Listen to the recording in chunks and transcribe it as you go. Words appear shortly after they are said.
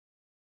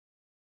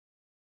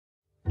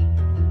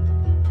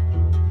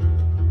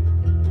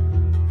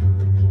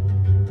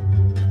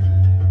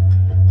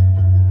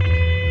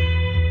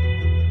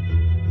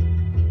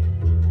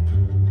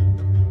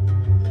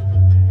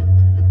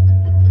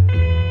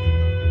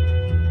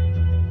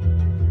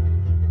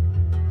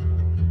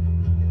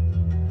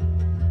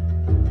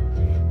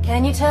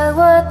Can you tell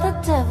what the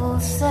devil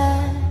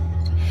said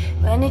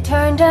when he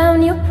turned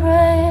down your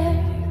prayer?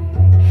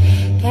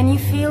 Can you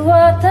feel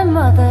what the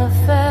mother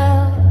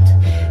felt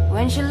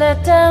when she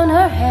let down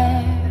her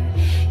hair?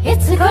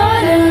 It's a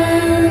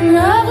garden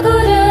of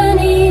good and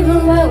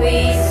evil where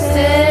we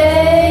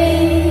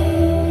stay.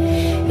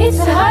 It's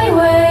a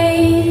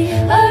highway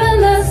of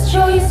endless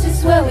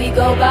choices where we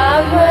go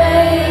our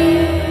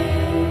way.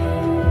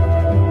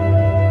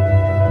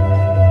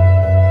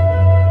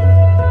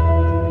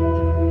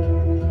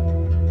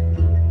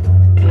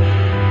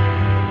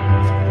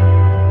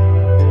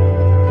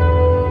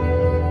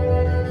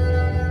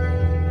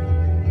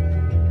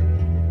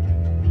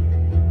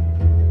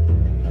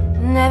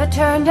 Never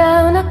turn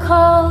down a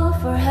call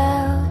for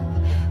help,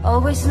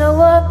 always know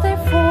what they're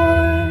for.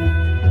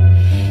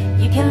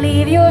 You can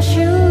leave your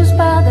shoes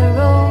by the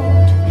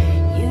road,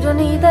 you don't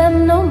need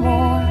them no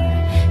more.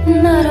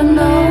 And I don't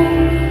know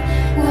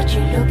what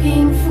you're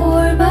looking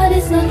for, but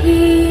it's not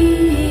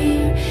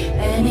here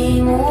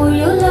anymore.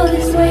 Your love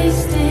is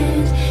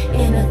wasted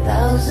in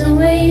 1,000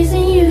 ways,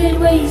 and you get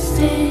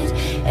wasted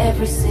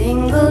every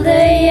single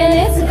day. And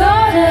it's a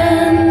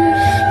garden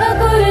of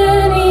good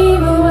and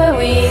evil where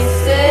we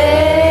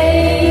stay.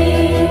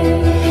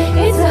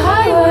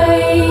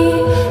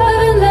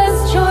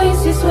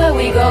 Where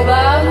we go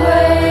our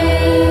way.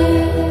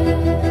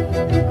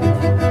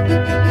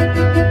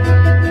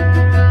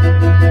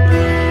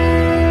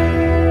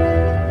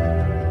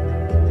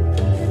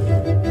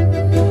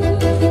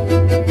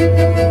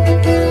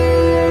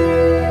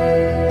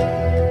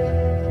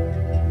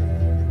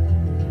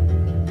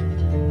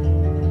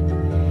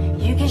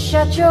 You can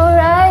shut your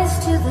eyes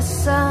to the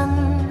sun,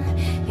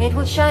 it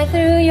will shine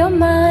through your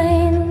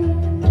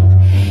mind.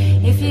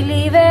 If you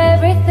leave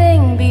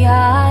everything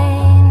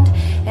behind,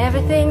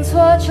 everything's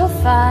what you'll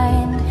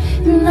find.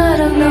 And I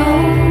don't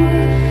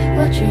know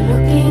what you're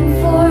looking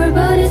for,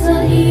 but it's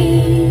not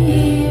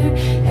here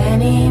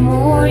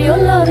anymore. Your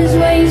love is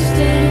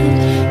wasted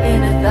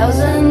in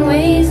 1,000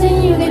 ways,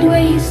 and you get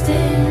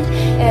wasted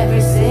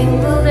every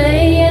single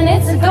day. And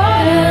it's a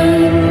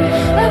garden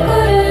of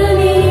good and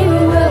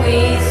evil where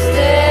we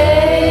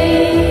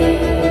stay.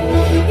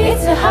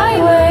 It's a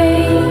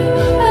highway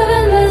of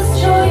endless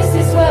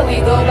choices where we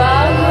go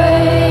our way.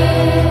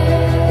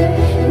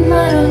 And I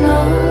don't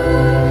know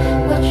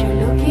what you're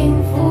looking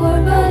for,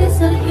 but it's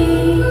not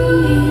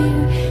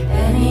here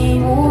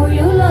anymore.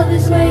 Your love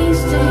is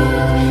wasted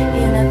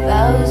in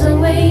 1,000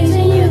 ways,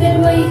 and you get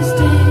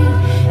wasted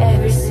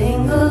every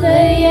single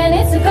day. And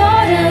it's a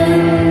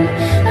garden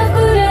of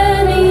good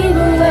and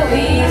evil where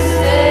we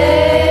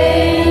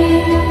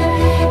stay.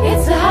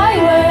 It's a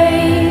highway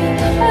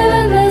of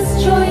endless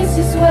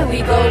choices where we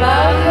go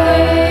our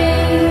way.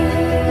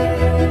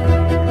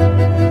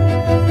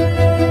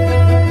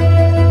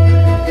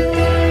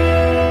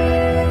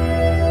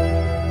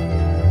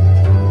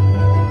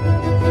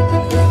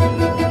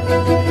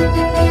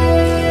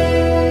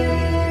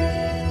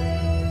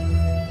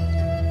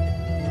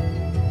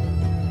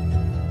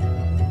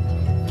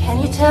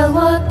 Tell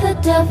what the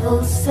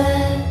devil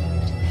said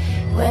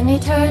when he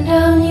turned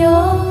down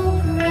your